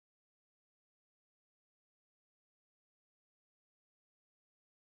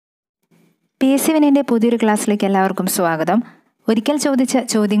PSC വിനിന്റെ പുതിയൊരു ക്ലാസ്സിലേക്ക് എല്ലാവർക്കും സ്വാഗതം. ഒരിക്കൽ ചോദിച്ച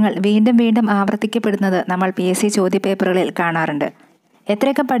ചോദ്യങ്ങൾ വീണ്ടും വീണ്ടും ആവർത്തിക്കപ്പെടുന്നത് നമ്മൾ PSC ചോദ്യപേപ്പറുകളിൽ കാണാറുണ്ട്.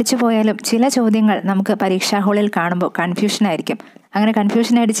 എത്രയൊക്കെ പഠിച്ചു പോയാലും ചില ചോദ്യങ്ങൾ നമുക്ക് പരീക്ഷാ ഹാളിൽ കാണുമ്പോൾ കൺഫ്യൂഷൻ ആയിരിക്കും. അങ്ങനെ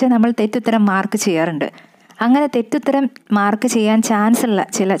കൺഫ്യൂഷൻ അടിച്ച് നമ്മൾ തെറ്റുത്തരം മാർക്ക് ചെയ്യാറുണ്ട്. അങ്ങനെ തെറ്റുത്തരം മാർക്ക് ചെയ്യാൻ ചാൻസ് ഉള്ള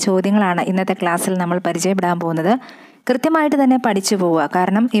ചില ചോദ്യങ്ങളാണ് ഇന്നത്തെ ക്ലാസ്സിൽ നമ്മൾ പരിചയപ്പെടാൻ പോകുന്നത്. കൃത്യമായിട്ട് തന്നെ പഠിച്ചു പോവുക,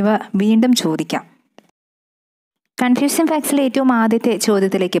 കാരണം ഇവ വീണ്ടും ചോദിക്കാം. കൺഫ്യൂഷൻ ഫാക്ട്സിലെ ഏറ്റവും ആദ്യത്തെ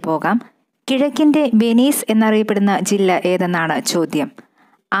ചോദ്യത്തിലേക്ക് പോകാം. കിഴക്കിൻ്റെ വെനീസ് എന്നറിയപ്പെടുന്ന ജില്ല ഏതെന്നാണ് ചോദ്യം.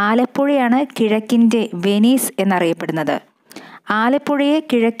 ആലപ്പുഴയാണ് കിഴക്കിൻ്റെ വെനീസ് എന്നറിയപ്പെടുന്നത്. ആലപ്പുഴയെ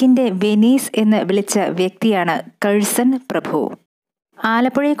കിഴക്കിൻ്റെ വെനീസ് എന്ന് വിളിച്ച വ്യക്തിയാണ് കഴ്സൺ പ്രഭു.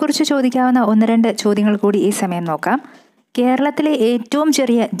 ആലപ്പുഴയെക്കുറിച്ച് ചോദിക്കാവുന്ന ഒന്ന് രണ്ട് ചോദ്യങ്ങൾ കൂടി ഈ സമയം നോക്കാം. കേരളത്തിലെ ഏറ്റവും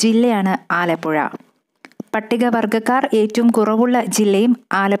ചെറിയ ജില്ലയാണ് ആലപ്പുഴ. പട്ടികവർഗക്കാർ ഏറ്റവും കുറവുള്ള ജില്ലയും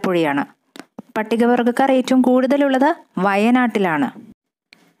ആലപ്പുഴയാണ്. പട്ടികവർഗക്കാർ ഏറ്റവും കൂടുതലുള്ളത് വയനാട്ടിലാണ്.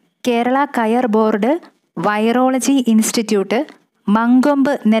 കേരള കയർ ബോർഡ്, വൈറോളജി ഇൻസ്റ്റിറ്റ്യൂട്ട്,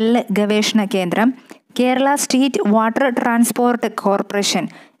 മങ്കൊമ്പ് നെല്ല് ഗവേഷണ കേന്ദ്രം, Kerala state water transport corporation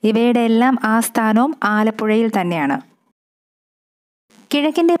ഇവയുടെ എല്ലാം ആസ്ഥാനവും ആലപ്പുഴയിൽ തന്നെയാണ്.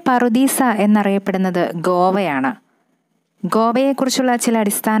 കിഴക്കിൻ്റെ പറുദീസ എന്നറിയപ്പെടുന്നത് ഗോവയാണ്. ഗോവയെക്കുറിച്ചുള്ള ചില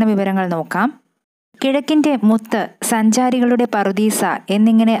അടിസ്ഥാന വിവരങ്ങൾ നോക്കാം. കിഴക്കിൻ്റെ മുത്ത്, സഞ്ചാരികളുടെ പറുദീസ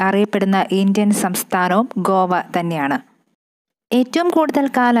എന്നിങ്ങനെ അറിയപ്പെടുന്ന ഇന്ത്യൻ സംസ്ഥാനവും ഗോവ തന്നെയാണ്. ഏറ്റവും കൂടുതൽ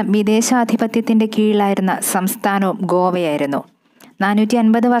കാലം വിദേശാധിപത്യത്തിൻ്റെ കീഴിലായിരുന്ന സംസ്ഥാനവും ഗോവയായിരുന്നു.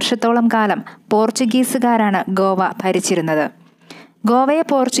 450 വർഷത്തോളം കാലം പോർച്ചുഗീസുകാരാണ് ഗോവ ഭരിച്ചിരുന്നത്. ഗോവയെ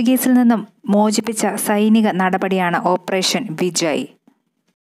പോർച്ചുഗീസിൽ നിന്നും മോചിപ്പിച്ച സൈനിക നടപടിയാണ് ഓപ്പറേഷൻ വിജയ്.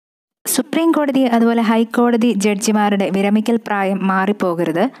 സുപ്രീം കോടതി അതുപോലെ ഹൈക്കോടതി ജഡ്ജിമാരുടെ വിരമിക്കൽ പ്രായം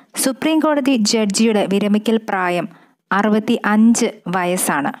മാറിപ്പോകരുത്. സുപ്രീം കോടതി ജഡ്ജിയുടെ വിരമിക്കൽ പ്രായം 65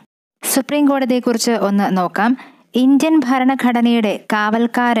 വയസ്സാണ്. സുപ്രീം കോടതിയെക്കുറിച്ച് ഒന്ന് നോക്കാം. ഇന്ത്യൻ ഭരണഘടനയുടെ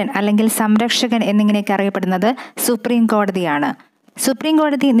കാവൽക്കാരൻ അല്ലെങ്കിൽ സംരക്ഷകൻ എന്നിങ്ങനെയൊക്കെ അറിയപ്പെടുന്നത് സുപ്രീം കോടതിയാണ്. സുപ്രീം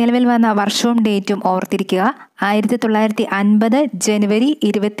കോടതി നിലവിൽ വന്ന വർഷവും ഡേറ്റും ഓർത്തിരിക്കുക. 1950 ജനുവരി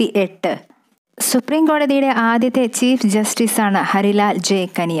 28. സുപ്രീം കോടതിയുടെ ആദ്യത്തെ chief ജസ്റ്റിസാണ് Harilal J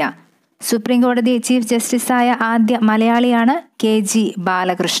Kania. Supreme കോടതി ചീഫ് ജസ്റ്റിസായ ആദ്യ മലയാളിയാണ് KG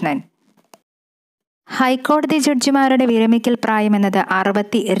ബാലകൃഷ്ണൻ. ഹൈക്കോടതി ജഡ്ജിമാരുടെ വിരമിക്കൽ പ്രായം എന്നത്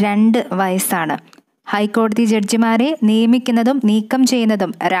 62 വയസ്സാണ്. ഹൈക്കോടതി ജഡ്ജിമാരെ നിയമിക്കുന്നതും നീക്കം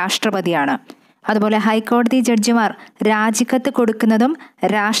ചെയ്യുന്നതും രാഷ്ട്രപതിയാണ്. അതുപോലെ ഹൈക്കോടതി ജഡ്ജിമാർ രാജിക്കത്ത് കൊടുക്കുന്നതും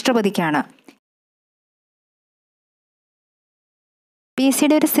രാഷ്ട്രപതിക്കാണ്.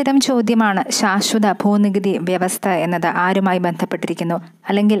 PSCയുടെ ഒരു സ്ഥിരം ചോദ്യമാണ് ശാശ്വത ഭൂനികുതി വ്യവസ്ഥ എന്നത് ആരുമായി ബന്ധപ്പെട്ടിരിക്കുന്നു,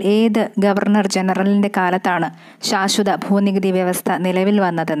 അല്ലെങ്കിൽ ഏത് ഗവർണർ ജനറലിൻ്റെ കാലത്താണ് ശാശ്വത ഭൂനികുതി വ്യവസ്ഥ നിലവിൽ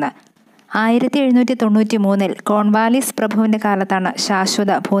വന്നതെന്ന്. 1793 കോൺവാലിസ് പ്രഭുവിൻ്റെ കാലത്താണ്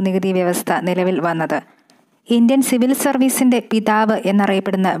ശാശ്വത ഭൂനികുതി വ്യവസ്ഥ നിലവിൽ വന്നത്. ഇന്ത്യൻ സിവിൽ സർവീസിൻ്റെ പിതാവ്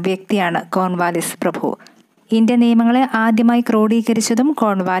എന്നറിയപ്പെടുന്ന വ്യക്തിയാണ് കോൺവാലിസ് പ്രഭു. ഇന്ത്യൻ നിയമങ്ങളെ ആദ്യമായി ക്രോഡീകരിച്ചതും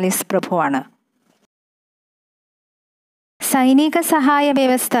കോൺവാലിസ് പ്രഭുവാണ്. സൈനിക സഹായ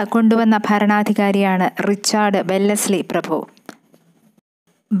വ്യവസ്ഥ കൊണ്ടുവന്ന ഭരണാധികാരിയാണ് റിച്ചാർഡ് വെല്ലസ്ലി പ്രഭു.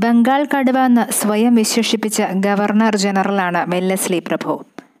 ബംഗാൾ കടുവ എന്ന് സ്വയം വിശേഷിപ്പിച്ച ഗവർണർ ജനറലാണ് വെല്ലസ്ലി പ്രഭു.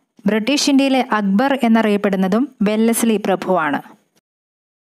 ബ്രിട്ടീഷ് ഇന്ത്യയിലെ അക്ബർ എന്നറിയപ്പെടുന്നതും വെല്ലസ്ലി പ്രഭുവാണ്.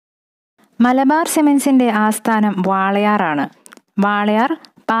 മലബാർ സിമൻസിൻ്റെ ആസ്ഥാനം വാളയാറാണ്. വാളയാർ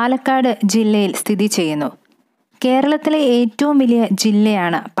പാലക്കാട് ജില്ലയിൽ സ്ഥിതി ചെയ്യുന്നു. കേരളത്തിലെ ഏറ്റവും വലിയ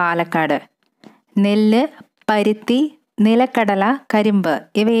ജില്ലയാണ് പാലക്കാട്. നെല്ല്, പരുത്തി, നിലക്കടല, കരിമ്പ്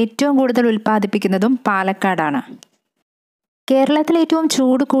ഇവ ഏറ്റവും കൂടുതൽ ഉൽപ്പാദിപ്പിക്കുന്നതും പാലക്കാടാണ്. കേരളത്തിലെ ഏറ്റവും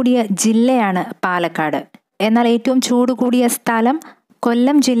ചൂട് കൂടിയ ജില്ലയാണ് പാലക്കാട്. എന്നാൽ ഏറ്റവും ചൂട് കൂടിയ സ്ഥലം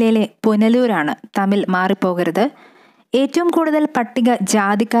കൊല്ലം ജില്ലയിലെ പുനലൂരാണ്. തമ്മിൽ മാറിപ്പോകരുത്. ഏറ്റവും കൂടുതൽ പട്ടിക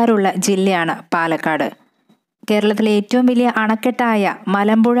ജാതിക്കാരുള്ള ജില്ലയാണ് പാലക്കാട്. കേരളത്തിലെ ഏറ്റവും വലിയ അണക്കെട്ടായ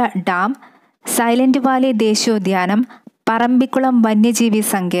മലമ്പുഴ ഡാം, സൈലന്റ് വാലി ദേശീയോദ്യാനം, പറമ്പിക്കുളം വന്യജീവി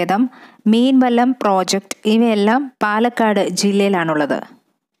സങ്കേതം, മീൻവല്ലം പ്രോജക്റ്റ് ഇവയെല്ലാം പാലക്കാട് ജില്ലയിലാണുള്ളത്.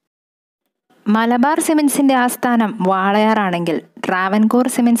 മലബാർ സിമൻസിൻ്റെ ആസ്ഥാനം വാളയാറാണെങ്കിൽ ട്രാവൻകൂർ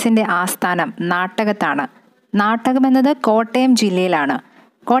സിമൻസിൻ്റെ ആസ്ഥാനം നാട്ടകത്താണ്. നാട്ടകം എന്നത് കോട്ടയം ജില്ലയിലാണ്.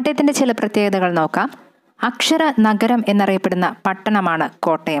 കോട്ടയത്തിൻ്റെ ചില പ്രത്യേകതകൾ നോക്കാം. അക്ഷര നഗരം എന്നറിയപ്പെടുന്ന പട്ടണമാണ്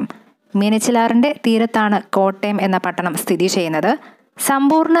കോട്ടയം. മീനച്ചിലാറിൻ്റെ തീരത്താണ് കോട്ടയം എന്ന പട്ടണം സ്ഥിതി ചെയ്യുന്നത്.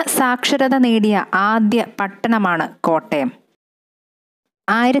 സമ്പൂർണ്ണ സാക്ഷരത നേടിയ ആദ്യ പട്ടണമാണ് കോട്ടയം.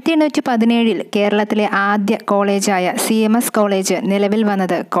 1817 കേരളത്തിലെ ആദ്യ കോളേജായ CMS കോളേജ് നിലവിൽ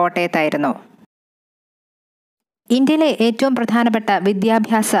വന്നത് കോട്ടയത്തായിരുന്നു. ഇന്ത്യയിലെ ഏറ്റവും പ്രധാനപ്പെട്ട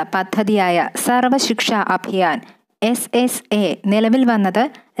വിദ്യാഭ്യാസ പദ്ധതിയായ സർവശിക്ഷ അഭിയാൻ SSA നിലവിൽ വന്നത്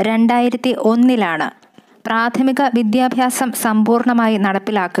 2001 പ്രാഥമിക വിദ്യാഭ്യാസം സമ്പൂർണ്ണമായി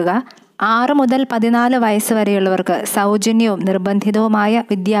നടപ്പിലാക്കുക, 6 മുതൽ 14 വയസ്സ് വരെയുള്ളവർക്ക് സൗജന്യവും നിർബന്ധിതവുമായ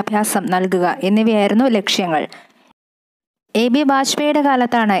വിദ്യാഭ്യാസം നൽകുക എന്നിവയായിരുന്നു ലക്ഷ്യങ്ങൾ. AB വാജ്പേയിയുടെ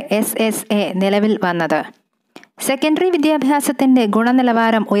കാലത്താണ് SSA നിലവിൽ വന്നത്. സെക്കൻഡറി വിദ്യാഭ്യാസത്തിൻ്റെ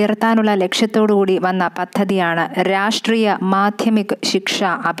ഗുണനിലവാരം ഉയർത്താനുള്ള ലക്ഷ്യത്തോടുകൂടി വന്ന പദ്ധതിയാണ് രാഷ്ട്രീയ മാധ്യമിക്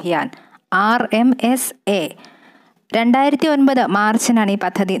ശിക്ഷാ അഭിയാൻ RMSA. 2009 മാർച്ചിനാണ് ഈ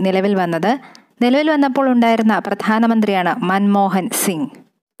പദ്ധതി നിലവിൽ വന്നത്. നിലവിൽ വന്നപ്പോൾ ഉണ്ടായിരുന്ന പ്രധാനമന്ത്രിയാണ് മൻമോഹൻ സിംഗ്.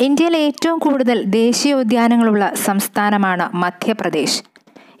 ഇന്ത്യയിലെ ഏറ്റവും കൂടുതൽ ദേശീയോദ്യാനങ്ങളുള്ള സംസ്ഥാനമാണ് മധ്യപ്രദേശ്.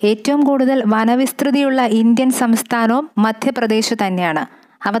 ഏറ്റവും കൂടുതൽ വനവിസ്തൃതിയുള്ള ഇന്ത്യൻ സംസ്ഥാനവും മധ്യപ്രദേശ് തന്നെയാണ്.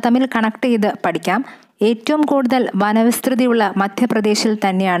 അവ തമ്മിൽ കണക്ട് ചെയ്ത് പഠിക്കാം. ഏറ്റവും കൂടുതൽ വനവിസ്തൃതിയുള്ള മധ്യപ്രദേശിൽ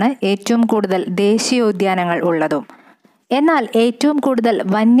തന്നെയാണ് ഏറ്റവും കൂടുതൽ ദേശീയോദ്യാനങ്ങൾ ഉള്ളതും. എന്നാൽ ഏറ്റവും കൂടുതൽ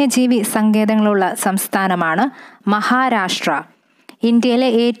വന്യജീവി സങ്കേതങ്ങളുള്ള സംസ്ഥാനമാണ് മഹാരാഷ്ട്ര. ഇന്ത്യയിലെ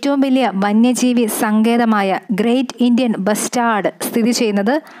ഏറ്റവും വലിയ വന്യജീവി സങ്കേതമായ ഗ്രേറ്റ് ഇന്ത്യൻ ബസ്റ്റാർഡ് സ്ഥിതി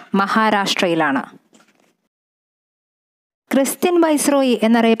ചെയ്യുന്നത് മഹാരാഷ്ട്രയിലാണ്. ക്രിസ്ത്യൻ വൈസ്രോയി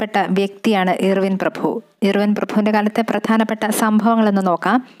എന്നറിയപ്പെട്ട വ്യക്തിയാണ് ഇർവിൻ പ്രഭു. ഇർവിൻ പ്രഭുവിൻ്റെ കാലത്തെ പ്രധാനപ്പെട്ട സംഭവങ്ങളെന്ന്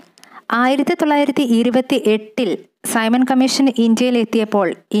നോക്കാം. 1928 സൈമൺ കമ്മീഷൻ ഇന്ത്യയിലെത്തിയപ്പോൾ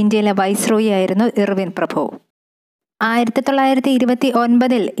ഇന്ത്യയിലെ വൈസ്രോയി ആയിരുന്നു ഇർവിൻ പ്രഭു.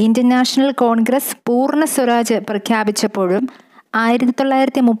 1929 ഇന്ത്യൻ നാഷണൽ കോൺഗ്രസ് പൂർണ്ണ സ്വരാജ് പ്രഖ്യാപിച്ചപ്പോഴും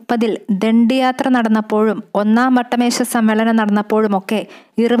 1930 ദണ്ഡിയാത്ര നടന്നപ്പോഴും 1-ാം വട്ടമേശ സമ്മേളനം നടന്നപ്പോഴുമൊക്കെ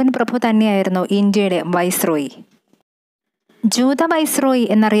ഇർവിൻ പ്രഭു തന്നെയായിരുന്നു ഇന്ത്യയുടെ വൈസ്രോയി. ജൂത വൈസ്രോയി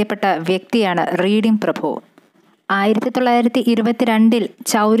എന്നറിയപ്പെട്ട വ്യക്തിയാണ് റീഡിംഗ് പ്രഭു. 1922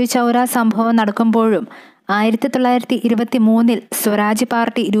 ചൗരി ചൗര സംഭവം നടക്കുമ്പോഴും 1923 സ്വരാജ്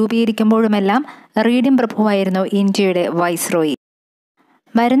പാർട്ടി രൂപീകരിക്കുമ്പോഴുമെല്ലാം റീഡിംഗ് പ്രഭുവായിരുന്നു ഇന്ത്യയുടെ വൈസ്രോയി.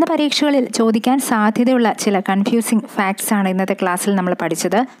 വരുന്ന പരീക്ഷകളിൽ ചോദിക്കാൻ സാധ്യതയുള്ള ചില കൺഫ്യൂസിംഗ് ഫാക്ട്സ് ആണ് ഇന്നത്തെ ക്ലാസ്സിൽ നമ്മൾ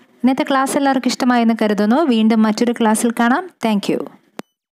പഠിച്ചത്. ഇന്നത്തെ ക്ലാസ് എല്ലാവർക്കും ഇഷ്ടമായെന്ന് കരുതുന്നു. വീണ്ടും മറ്റൊരു ക്ലാസ്സിൽ കാണാം. താങ്ക്